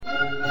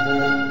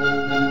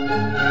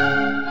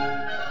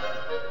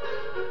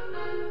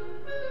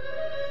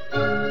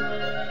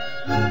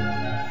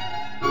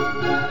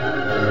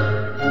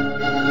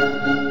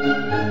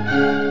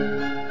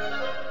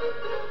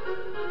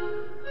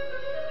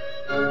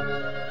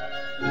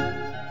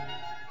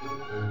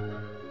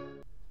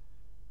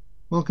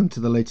Welcome to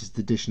the latest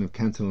edition of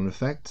Cantillon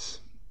Effects,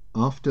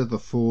 After the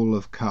Fall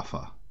of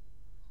Kaffa.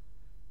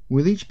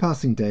 With each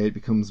passing day it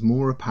becomes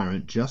more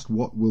apparent just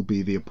what will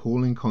be the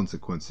appalling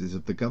consequences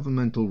of the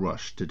governmental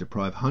rush to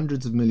deprive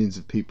hundreds of millions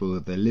of people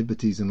of their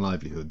liberties and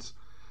livelihoods,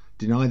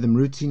 deny them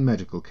routine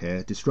medical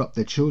care, disrupt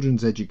their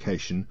children's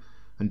education,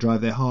 and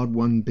drive their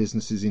hard-won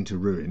businesses into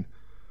ruin,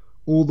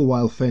 all the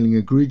while failing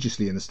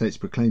egregiously in the state's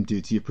proclaimed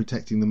duty of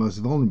protecting the most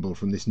vulnerable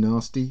from this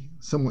nasty,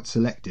 somewhat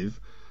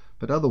selective,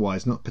 but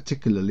otherwise not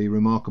particularly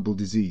remarkable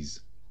disease.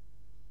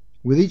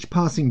 With each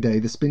passing day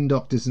the spin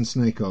doctors and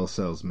snake oil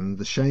salesmen,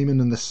 the shaman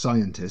and the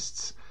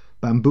scientists,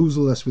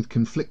 bamboozle us with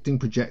conflicting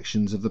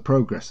projections of the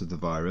progress of the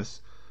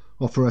virus,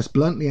 offer us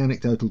bluntly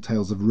anecdotal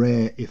tales of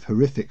rare, if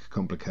horrific,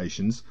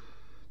 complications,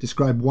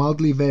 describe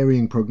wildly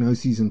varying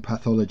prognoses and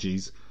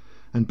pathologies,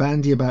 and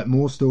bandy about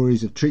more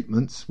stories of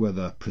treatments,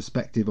 whether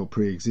prospective or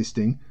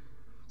pre-existing,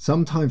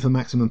 some time for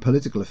maximum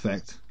political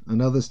effect, and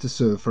others to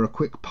serve for a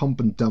quick pump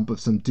and dump of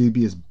some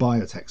dubious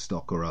biotech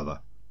stock or other.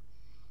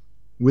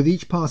 With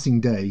each passing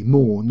day,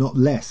 more, not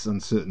less,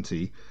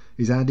 uncertainty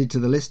is added to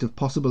the list of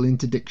possible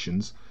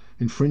interdictions,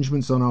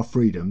 infringements on our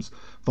freedoms,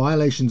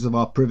 violations of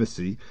our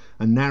privacy,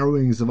 and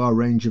narrowings of our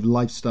range of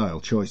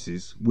lifestyle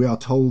choices we are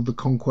told the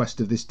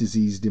conquest of this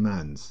disease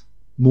demands.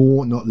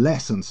 More, not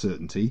less,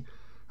 uncertainty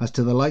as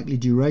to the likely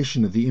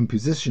duration of the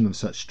imposition of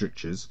such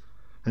strictures,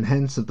 and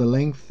hence of the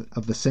length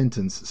of the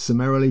sentence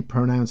summarily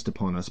pronounced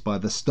upon us by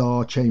the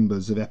star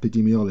chambers of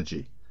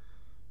epidemiology.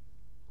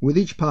 With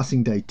each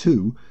passing day,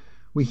 too,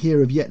 we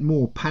hear of yet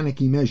more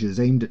panicky measures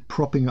aimed at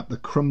propping up the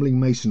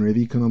crumbling masonry of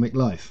economic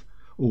life,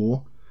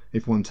 or,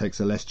 if one takes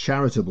a less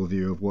charitable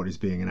view of what is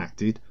being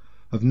enacted,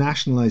 of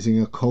nationalising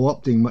or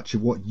co-opting much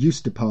of what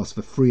used to pass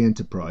for free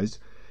enterprise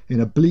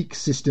in a bleak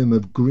system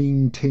of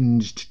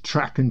green-tinged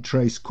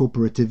track-and-trace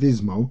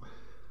corporativismo,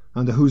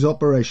 under whose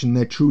operation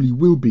there truly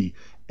will be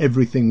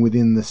everything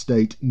within the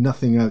state,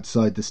 nothing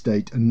outside the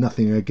state, and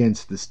nothing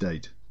against the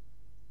state.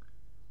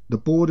 The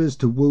borders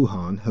to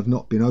Wuhan have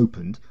not been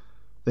opened,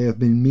 they have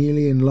been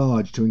merely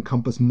enlarged to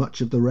encompass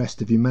much of the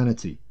rest of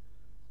humanity.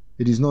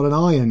 It is not an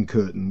iron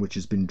curtain which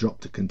has been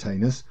dropped to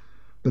contain us,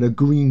 but a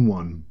green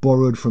one,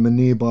 borrowed from a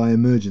nearby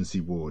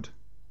emergency ward.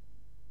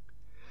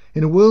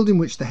 In a world in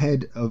which the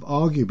head of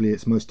arguably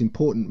its most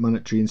important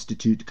monetary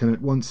institute can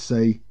at once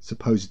say,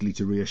 supposedly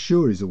to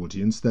reassure his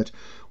audience, that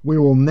we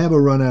will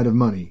never run out of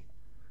money,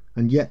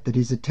 and yet that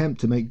his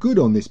attempt to make good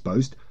on this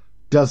boast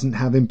doesn't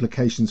have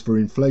implications for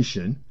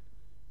inflation,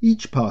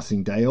 each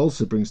passing day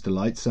also brings to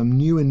light some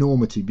new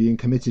enormity being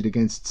committed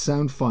against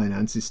sound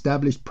finance,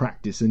 established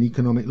practice, and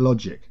economic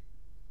logic.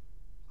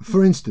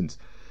 For instance,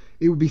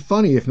 it would be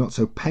funny, if not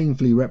so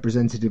painfully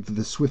representative of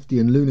the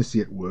Swiftian lunacy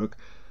at work,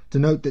 to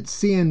note that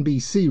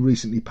CNBC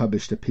recently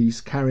published a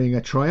piece carrying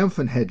a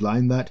triumphant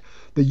headline that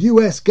the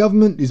US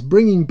government is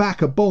bringing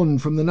back a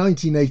bond from the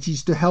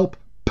 1980s to help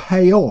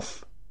pay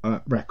off a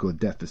record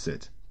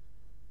deficit.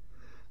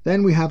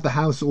 Then we have the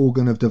house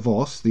organ of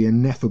Davos, the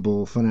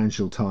ineffable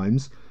Financial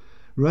Times,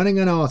 running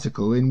an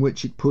article in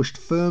which it pushed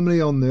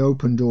firmly on the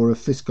open door of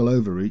fiscal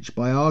overreach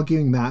by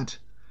arguing that,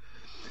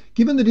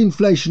 given that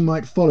inflation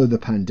might follow the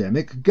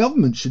pandemic,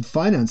 governments should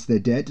finance their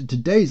debt at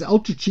today's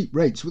ultra-cheap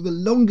rates with the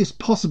longest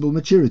possible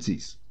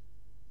maturities.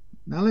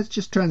 Now let's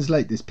just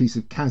translate this piece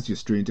of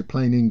casuistry into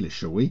plain English,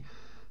 shall we?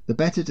 The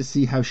better to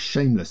see how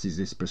shameless is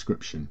this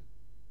prescription.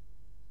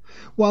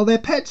 While their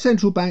pet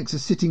central banks are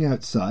sitting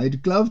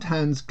outside, gloved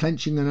hands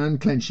clenching and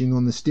unclenching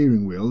on the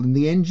steering wheel and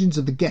the engines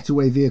of the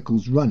getaway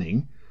vehicles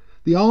running,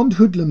 the armed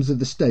hoodlums of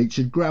the state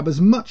should grab as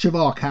much of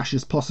our cash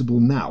as possible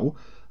now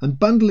and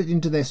bundle it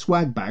into their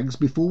swag bags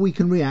before we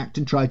can react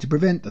and try to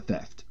prevent the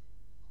theft.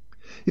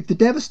 If the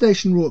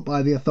devastation wrought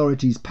by the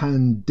authorities'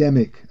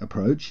 pandemic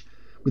approach,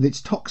 with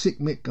its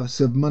toxic mix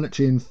of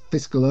monetary and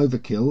fiscal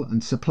overkill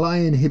and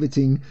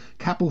supply-inhibiting,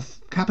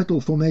 capital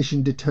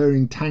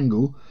formation-deterring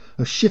tangle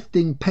of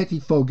shifting,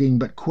 pettifogging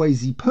but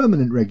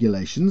quasi-permanent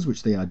regulations,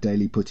 which they are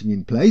daily putting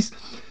in place,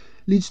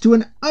 leads to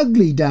an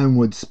ugly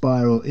downward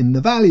spiral in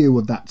the value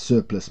of that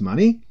surplus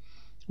money,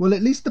 well,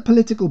 at least the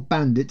political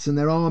bandits and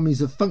their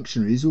armies of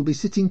functionaries will be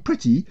sitting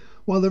pretty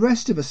while the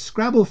rest of us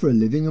scrabble for a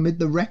living amid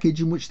the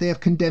wreckage in which they have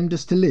condemned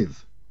us to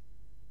live.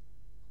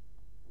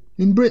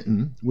 In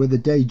Britain, where the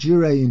de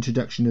jure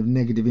introduction of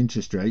negative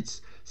interest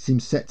rates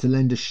seems set to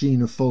lend a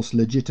sheen of false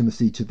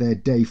legitimacy to their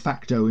de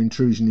facto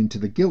intrusion into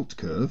the gilt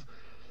curve,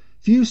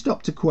 few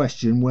stop to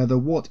question whether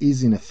what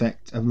is in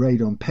effect a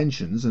raid on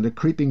pensions and a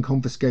creeping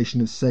confiscation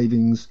of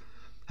savings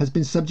has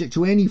been subject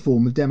to any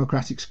form of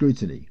democratic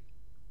scrutiny.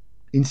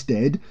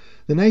 Instead,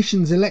 the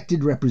nation's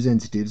elected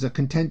representatives are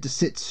content to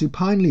sit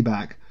supinely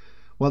back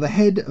while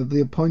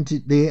the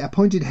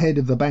appointed head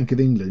of the Bank of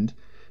England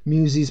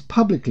muses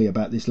publicly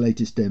about this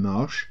latest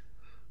démarche,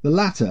 the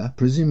latter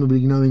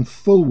presumably knowing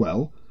full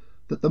well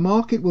that the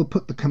market will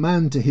put the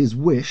command to his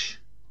wish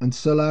and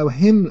so allow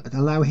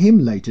him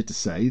later to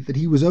say that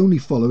he was only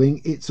following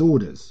its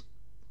orders.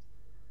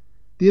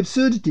 The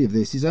absurdity of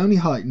this is only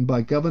heightened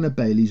by Governor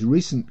Bailey's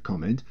recent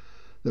comment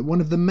that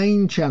one of the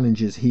main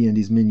challenges he and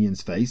his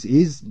minions face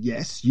is,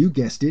 yes, you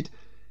guessed it,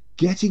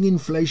 getting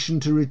inflation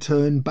to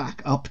return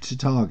back up to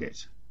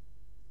target.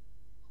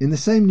 In the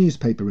same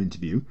newspaper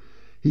interview,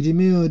 he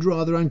demurred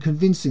rather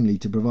unconvincingly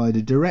to provide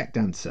a direct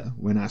answer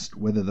when asked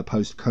whether the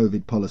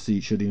post-COVID policy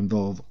should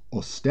involve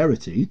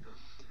austerity,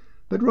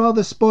 but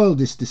rather spoiled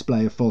this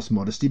display of false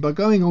modesty by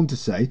going on to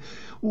say,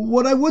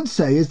 "What I would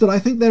say is that I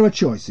think there are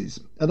choices,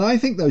 and I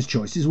think those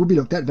choices will be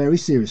looked at very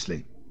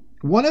seriously.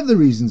 One of the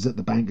reasons that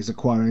the bank is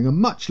acquiring a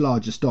much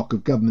larger stock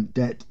of government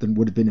debt than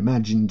would have been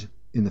imagined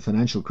in the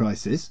financial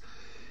crisis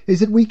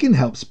is that we can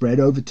help spread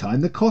over time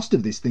the cost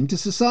of this thing to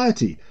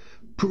society,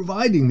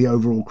 providing the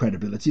overall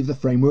credibility of the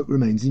framework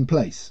remains in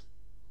place."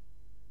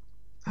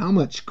 How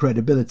much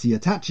credibility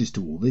attaches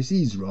to all this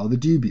is rather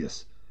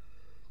dubious.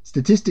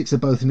 Statistics are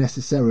both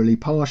necessarily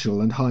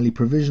partial and highly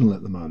provisional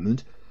at the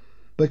moment,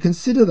 but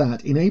consider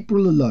that in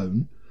April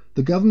alone,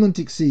 the government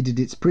exceeded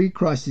its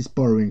pre-crisis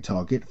borrowing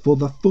target for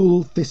the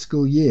full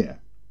fiscal year.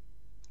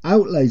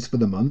 Outlays for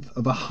the month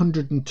of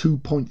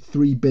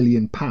 £102.3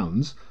 billion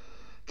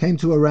came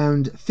to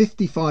around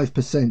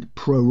 55%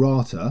 pro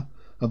rata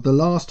of the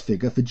last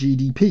figure for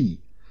GDP,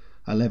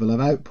 a level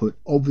of output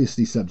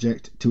obviously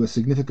subject to a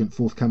significant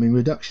forthcoming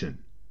reduction,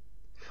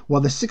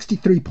 while the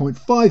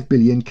 £63.5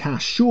 billion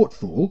cash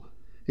shortfall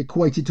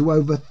equated to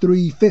over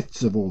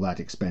 3/5 of all that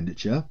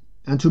expenditure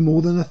and to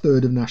more than a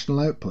third of national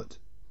output.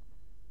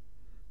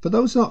 For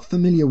those not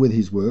familiar with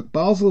his work,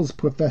 Basel's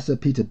Professor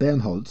Peter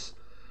Bernholz,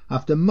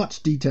 after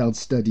much detailed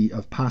study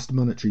of past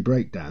monetary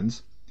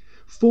breakdowns,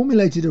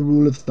 formulated a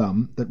rule of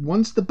thumb that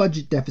once the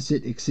budget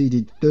deficit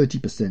exceeded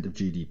 30% of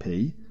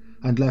GDP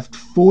and left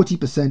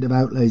 40% of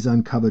outlays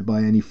uncovered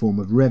by any form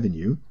of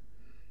revenue,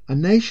 a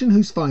nation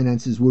whose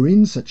finances were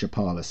in such a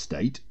parlous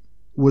state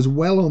was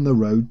well on the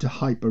road to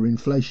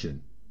hyperinflation.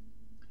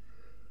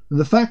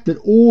 The fact that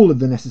all of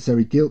the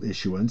necessary gilt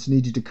issuance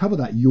needed to cover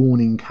that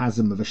yawning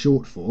chasm of a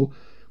shortfall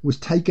was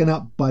taken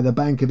up by the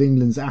Bank of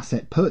England's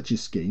asset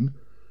purchase scheme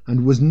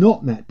and was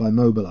not met by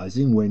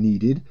mobilising, where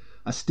needed,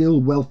 a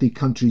still wealthy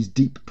country's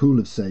deep pool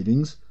of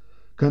savings,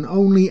 can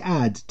only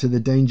add to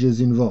the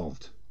dangers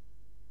involved.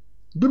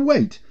 But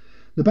wait,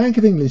 the Bank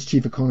of England's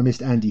chief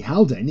economist Andy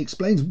Haldane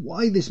explains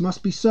why this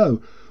must be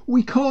so.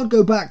 "We can't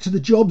go back to the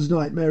jobs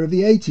nightmare of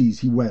the 80s,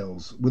 he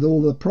wails, with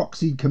all the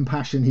proxied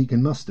compassion he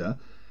can muster,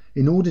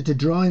 in order to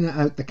drown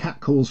out the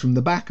catcalls from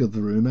the back of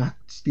the room,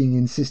 asking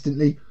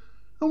insistently,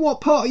 'And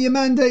what part of your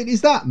mandate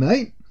is that,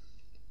 mate?'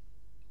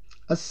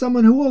 As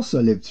someone who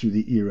also lived through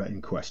the era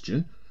in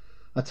question,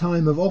 a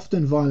time of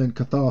often violent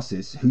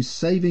catharsis whose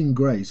saving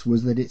grace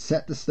was that it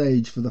set the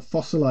stage for the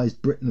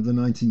fossilised Britain of the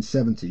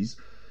 1970s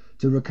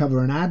to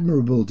recover an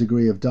admirable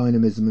degree of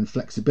dynamism and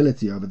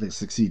flexibility over the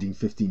succeeding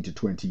 15 to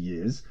 20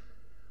 years,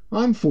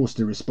 I'm forced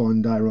to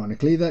respond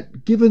ironically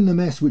that given the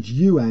mess which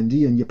you,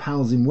 Andy, and your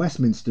pals in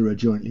Westminster are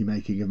jointly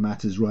making of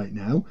matters right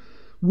now,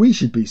 we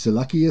should be so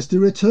lucky as to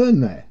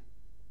return there.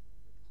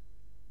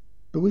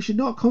 But we should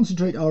not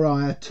concentrate our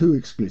ire too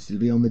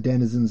exclusively on the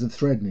denizens of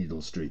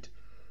Threadneedle Street.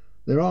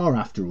 There are,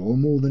 after all,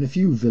 more than a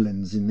few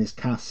villains in this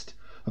cast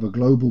of a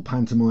global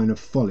pantomime of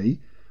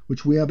folly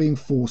which we are being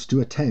forced to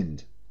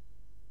attend.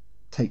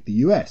 Take the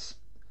US.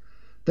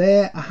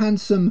 There, a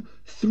handsome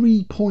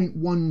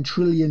 $3.1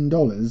 trillion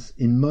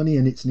in money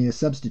and its near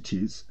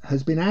substitutes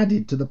has been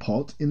added to the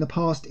pot in the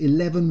past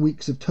 11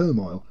 weeks of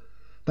turmoil,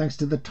 thanks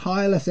to the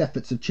tireless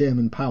efforts of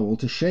Chairman Powell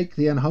to shake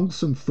the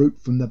unwholesome fruit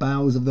from the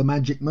boughs of the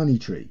magic money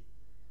tree.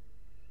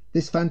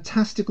 This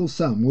fantastical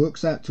sum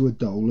works out to a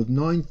dole of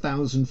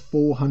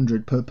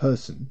 $9,400 per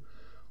person,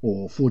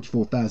 or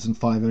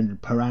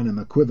 $44,500 per annum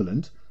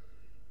equivalent,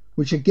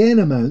 which again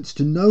amounts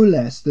to no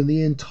less than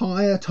the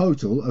entire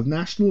total of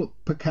national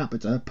per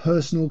capita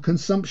personal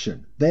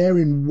consumption, there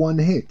in one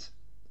hit.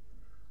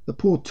 The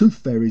poor tooth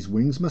fairy's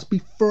wings must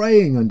be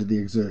fraying under the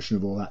exertion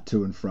of all that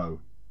to and fro.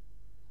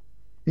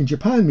 In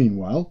Japan,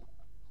 meanwhile,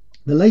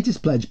 the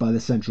latest pledge by the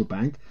central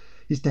bank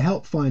is to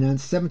help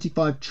finance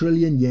 75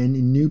 trillion yen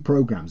in new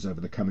programs over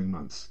the coming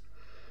months,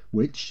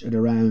 which, at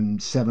around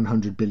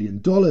 $700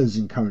 billion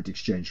in current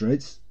exchange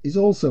rates, is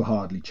also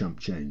hardly chump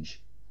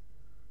change.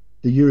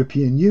 The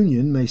European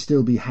Union may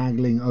still be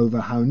haggling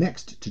over how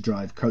next to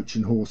drive coach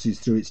and horses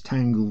through its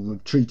tangle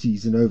of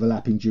treaties and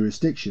overlapping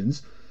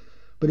jurisdictions,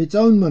 but its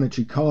own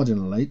monetary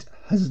cardinalate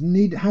hasn't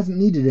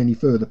needed any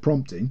further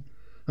prompting,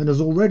 and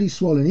has already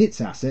swollen its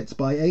assets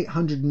by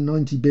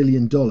 $890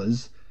 billion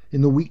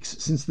in the weeks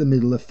since the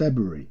middle of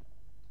February.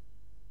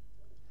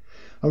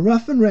 A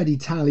rough and ready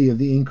tally of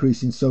the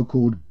increase in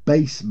so-called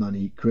base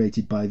money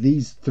created by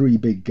these three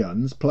big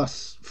guns,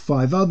 plus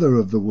 5 other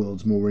of the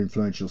world's more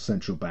influential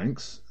central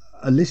banks,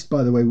 a list,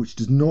 by the way, which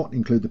does not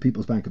include the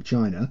People's Bank of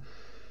China,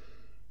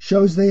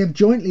 shows they have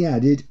jointly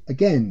added,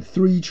 again,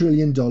 $3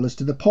 trillion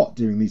to the pot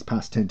during these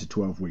past 10 to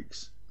 12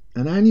 weeks,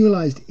 an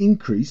annualized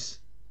increase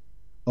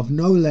of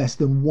no less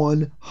than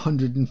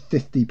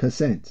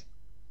 150%.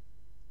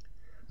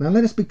 Now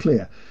let us be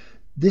clear,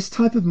 this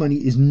type of money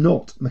is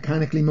not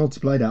mechanically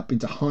multiplied up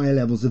into higher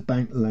levels of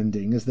bank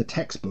lending as the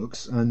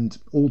textbooks and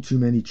all too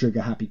many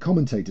trigger-happy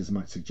commentators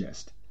might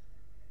suggest.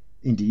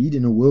 Indeed,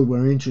 in a world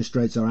where interest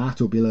rates are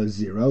at or below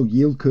zero,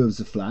 yield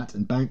curves are flat,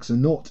 and banks are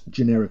not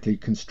generically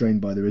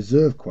constrained by the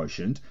reserve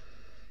quotient,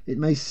 it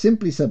may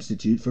simply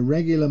substitute for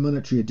regular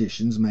monetary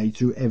additions made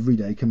through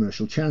everyday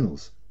commercial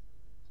channels.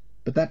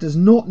 But that does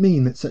not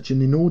mean that such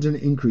an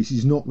inordinate increase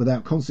is not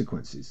without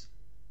consequences.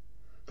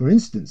 For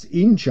instance,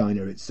 in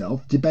China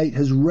itself, debate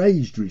has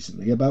raged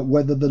recently about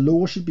whether the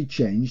law should be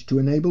changed to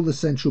enable the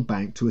central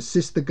bank to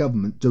assist the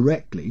government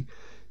directly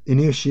in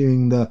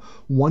issuing the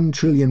 1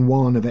 trillion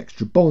yuan of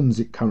extra bonds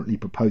it currently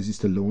proposes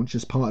to launch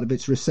as part of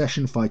its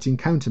recession-fighting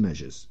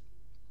countermeasures.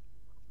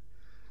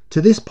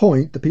 To this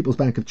point, the People's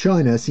Bank of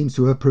China seems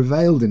to have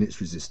prevailed in its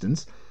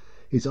resistance,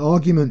 its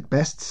argument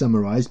best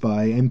summarized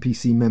by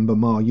MPC member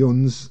Ma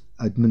Yun's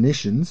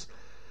admonitions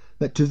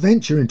that to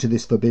venture into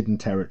this forbidden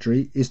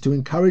territory is to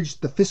encourage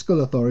the fiscal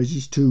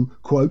authorities to,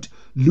 quote,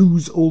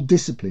 lose all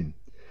discipline,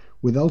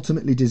 with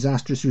ultimately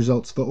disastrous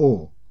results for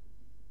all.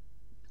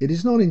 It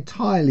is not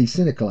entirely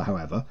cynical,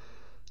 however,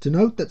 to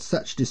note that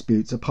such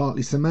disputes are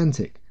partly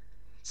semantic,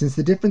 since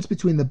the difference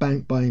between the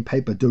bank buying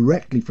paper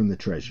directly from the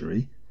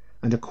Treasury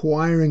and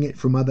acquiring it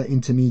from other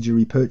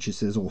intermediary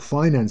purchasers or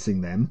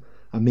financing them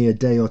a mere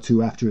day or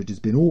two after it has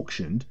been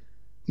auctioned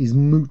is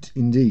moot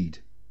indeed.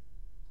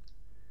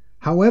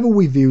 However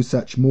we view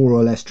such more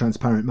or less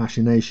transparent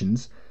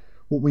machinations,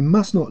 what we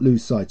must not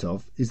lose sight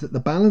of is that the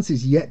balance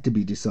is yet to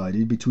be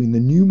decided between the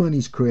new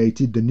monies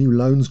created, the new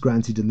loans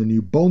granted and the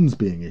new bonds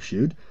being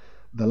issued,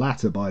 the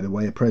latter, by the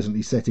way, are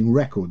presently setting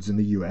records in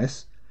the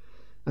US,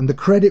 and the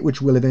credit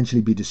which will eventually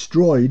be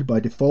destroyed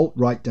by default,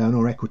 write-down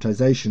or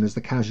equitization as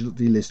the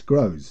casualty list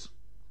grows.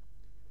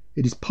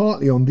 It is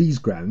partly on these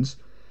grounds,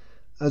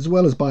 as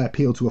well as by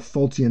appeal to a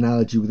faulty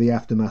analogy with the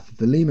aftermath of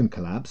the Lehman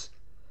collapse,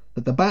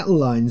 that the battle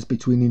lines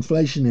between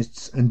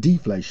inflationists and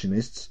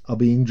deflationists are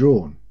being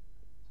drawn.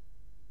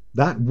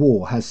 That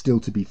war has still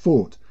to be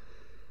fought,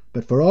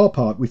 but for our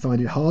part we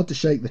find it hard to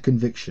shake the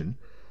conviction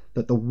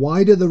that the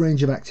wider the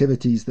range of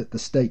activities that the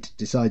state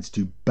decides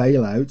to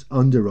bail out,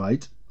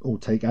 underwrite, or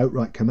take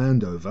outright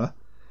command over,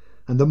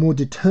 and the more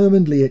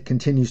determinedly it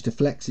continues to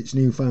flex its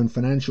newfound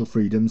financial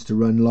freedoms to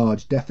run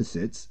large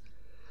deficits,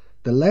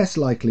 the less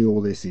likely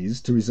all this is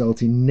to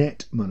result in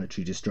net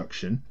monetary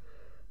destruction,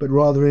 but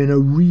rather in a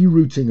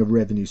rerouting of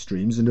revenue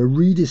streams and a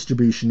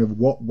redistribution of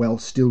what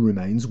wealth still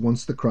remains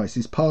once the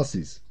crisis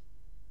passes.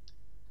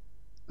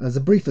 As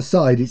a brief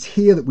aside, it's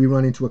here that we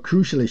run into a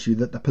crucial issue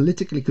that the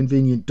politically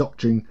convenient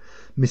doctrine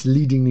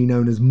misleadingly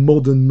known as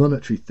modern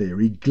monetary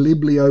theory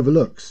glibly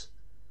overlooks.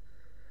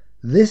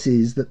 This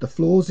is that the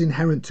flaws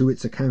inherent to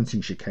its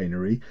accounting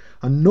chicanery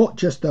are not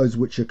just those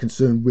which are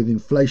concerned with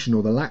inflation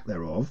or the lack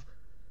thereof,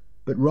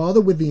 but rather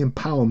with the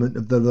empowerment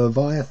of the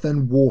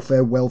Leviathan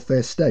warfare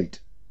welfare state.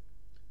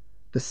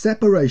 The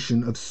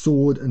separation of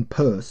sword and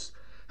purse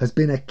has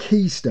been a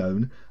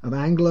keystone of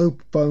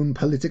Anglophone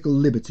political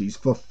liberties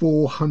for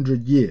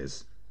 400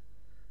 years.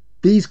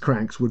 These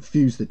cranks would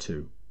fuse the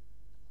two.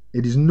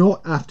 It is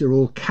not, after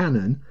all,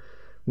 canon,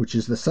 which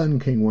as the Sun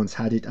King once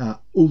had it, a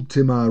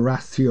ultima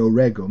ratio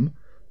regum,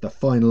 the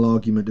final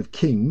argument of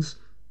kings,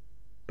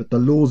 but the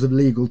laws of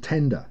legal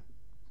tender.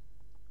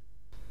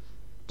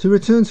 To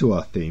return to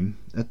our theme,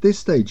 at this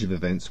stage of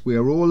events we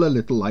are all a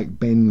little like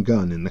Ben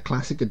Gunn in the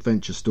classic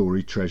adventure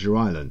story Treasure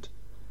Island.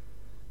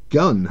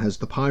 Gunn has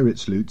the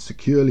pirate's loot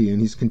securely in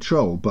his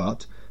control,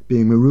 but,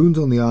 being marooned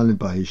on the island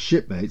by his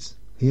shipmates,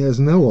 he has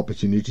no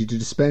opportunity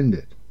to spend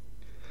it.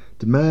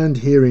 Demand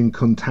here in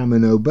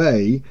Contamino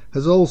Bay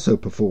has also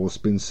perforce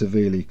been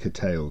severely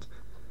curtailed,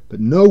 but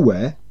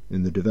nowhere,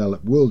 in the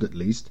developed world at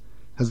least,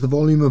 has the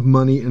volume of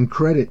money and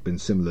credit been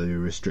similarly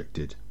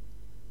restricted.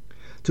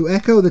 To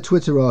echo the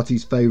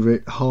Twitterati's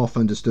favourite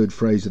half-understood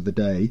phrase of the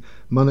day,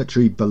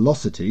 monetary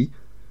velocity,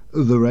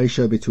 the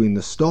ratio between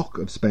the stock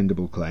of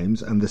spendable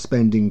claims and the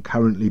spending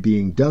currently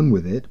being done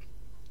with it,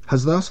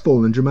 has thus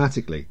fallen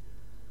dramatically.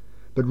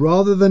 But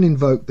rather than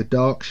invoke the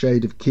dark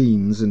shade of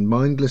Keynes and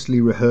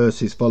mindlessly rehearse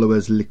his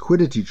followers'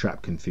 liquidity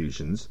trap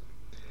confusions,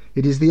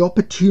 it is the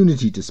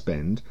opportunity to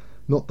spend,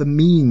 not the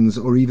means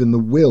or even the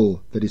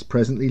will, that is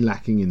presently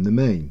lacking in the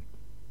main.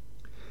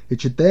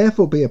 It should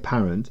therefore be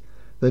apparent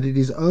that it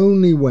is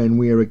only when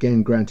we are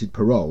again granted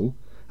parole,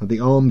 and the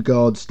armed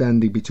guards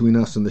standing between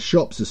us and the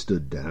shops are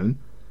stood down,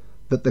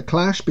 that the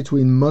clash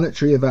between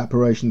monetary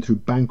evaporation through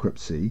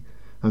bankruptcy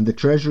and the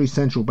Treasury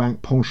Central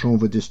Bank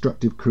penchant for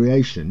destructive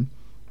creation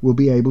will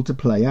be able to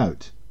play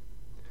out.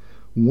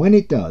 When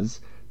it does,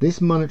 this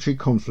monetary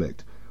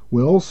conflict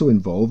will also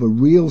involve a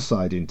real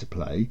side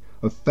interplay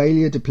of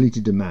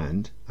failure-depleted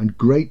demand and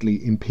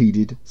greatly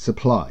impeded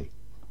supply.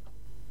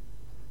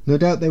 No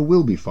doubt there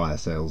will be fire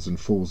sales and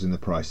falls in the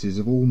prices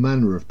of all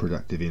manner of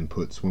productive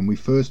inputs when we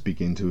first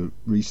begin to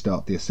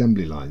restart the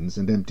assembly lines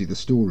and empty the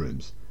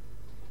storerooms.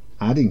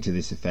 Adding to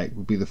this effect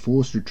will be the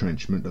forced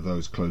retrenchment of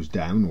those closed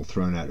down or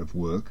thrown out of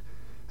work,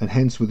 and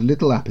hence with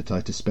little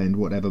appetite to spend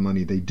whatever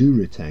money they do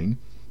retain,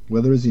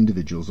 whether as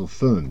individuals or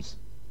firms.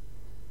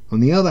 On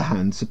the other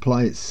hand,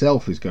 supply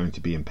itself is going to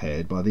be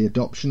impaired by the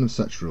adoption of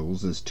such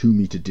rules as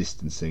 2-metre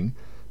distancing,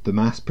 the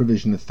mass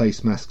provision of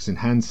face masks and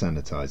hand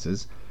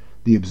sanitizers,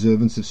 the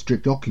observance of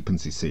strict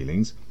occupancy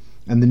ceilings,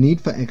 and the need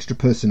for extra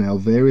personnel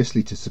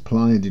variously to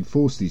supply and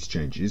enforce these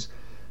changes,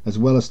 as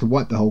well as to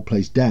wipe the whole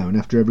place down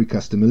after every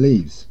customer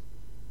leaves.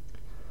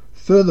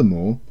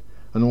 Furthermore,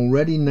 an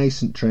already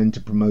nascent trend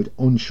to promote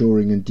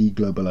onshoring and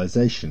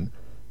deglobalization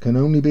can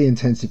only be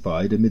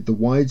intensified amid the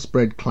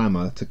widespread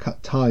clamour to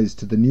cut ties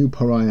to the new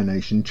pariah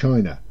nation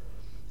China,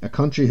 a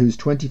country whose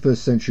 21st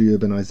century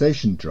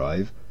urbanization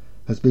drive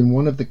has been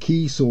one of the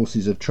key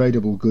sources of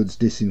tradable goods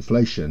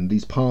disinflation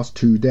these past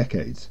 2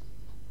 decades.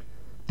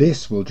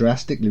 This will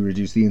drastically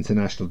reduce the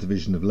international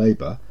division of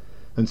labour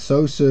and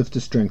so serve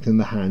to strengthen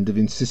the hand of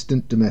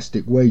insistent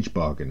domestic wage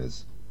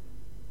bargainers.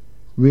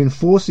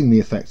 Reinforcing the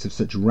effects of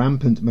such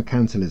rampant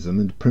mercantilism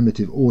and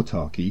primitive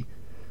autarky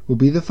will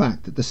be the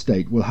fact that the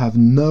state will have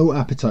no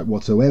appetite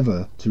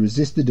whatsoever to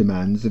resist the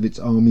demands of its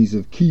armies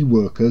of key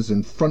workers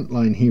and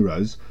frontline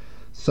heroes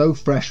so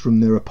fresh from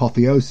their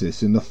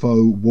apotheosis in the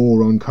faux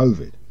war on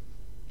COVID.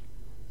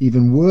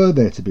 Even were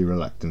there to be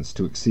reluctance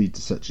to accede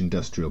to such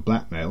industrial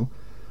blackmail,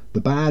 the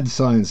bad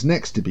science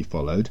next to be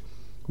followed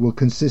will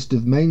consist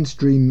of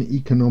mainstream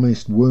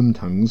economist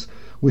wormtongues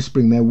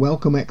whispering their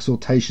welcome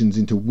exhortations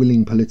into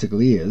willing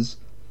political ears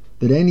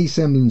that any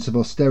semblance of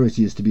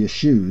austerity is to be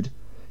eschewed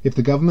if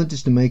the government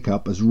is to make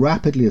up as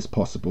rapidly as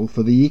possible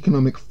for the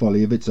economic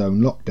folly of its own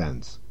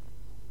lockdowns.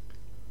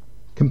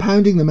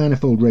 Compounding the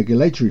manifold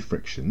regulatory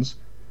frictions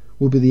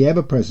will be the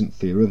ever-present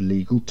fear of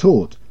legal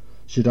tort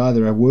should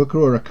either a worker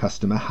or a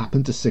customer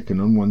happen to sicken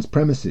on one's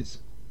premises.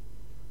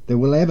 There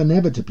will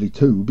inevitably,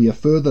 too, be a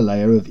further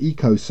layer of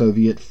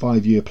eco-Soviet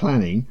 5-year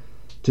planning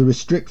to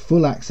restrict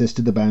full access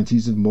to the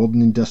bounties of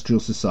modern industrial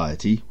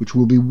society, which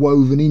will be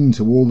woven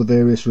into all the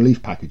various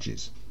relief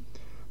packages.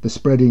 The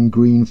spreading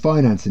green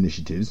finance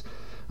initiatives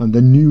and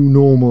the new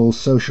normal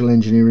social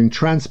engineering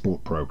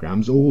transport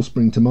programs all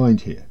spring to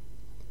mind here.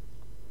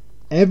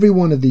 Every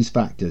one of these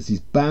factors is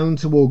bound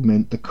to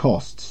augment the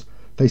costs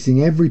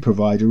facing every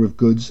provider of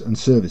goods and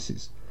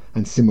services,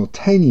 and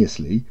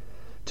simultaneously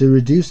to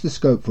reduce the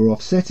scope for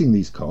offsetting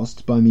these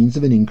costs by means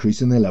of an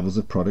increase in their levels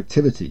of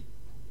productivity.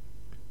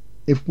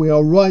 If we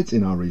are right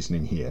in our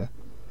reasoning here,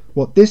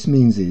 what this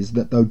means is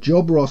that though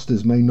job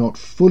rosters may not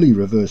fully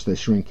reverse their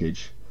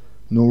shrinkage,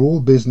 nor all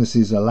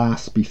businesses,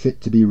 alas, be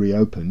fit to be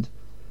reopened,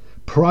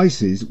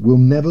 prices will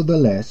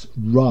nevertheless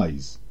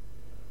rise.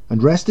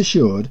 And rest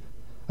assured,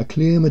 a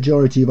clear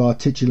majority of our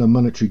titular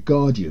monetary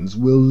guardians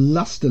will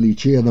lustily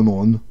cheer them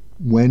on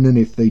when and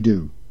if they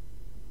do.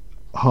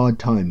 Hard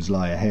times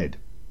lie ahead.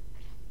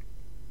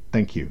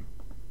 Thank you.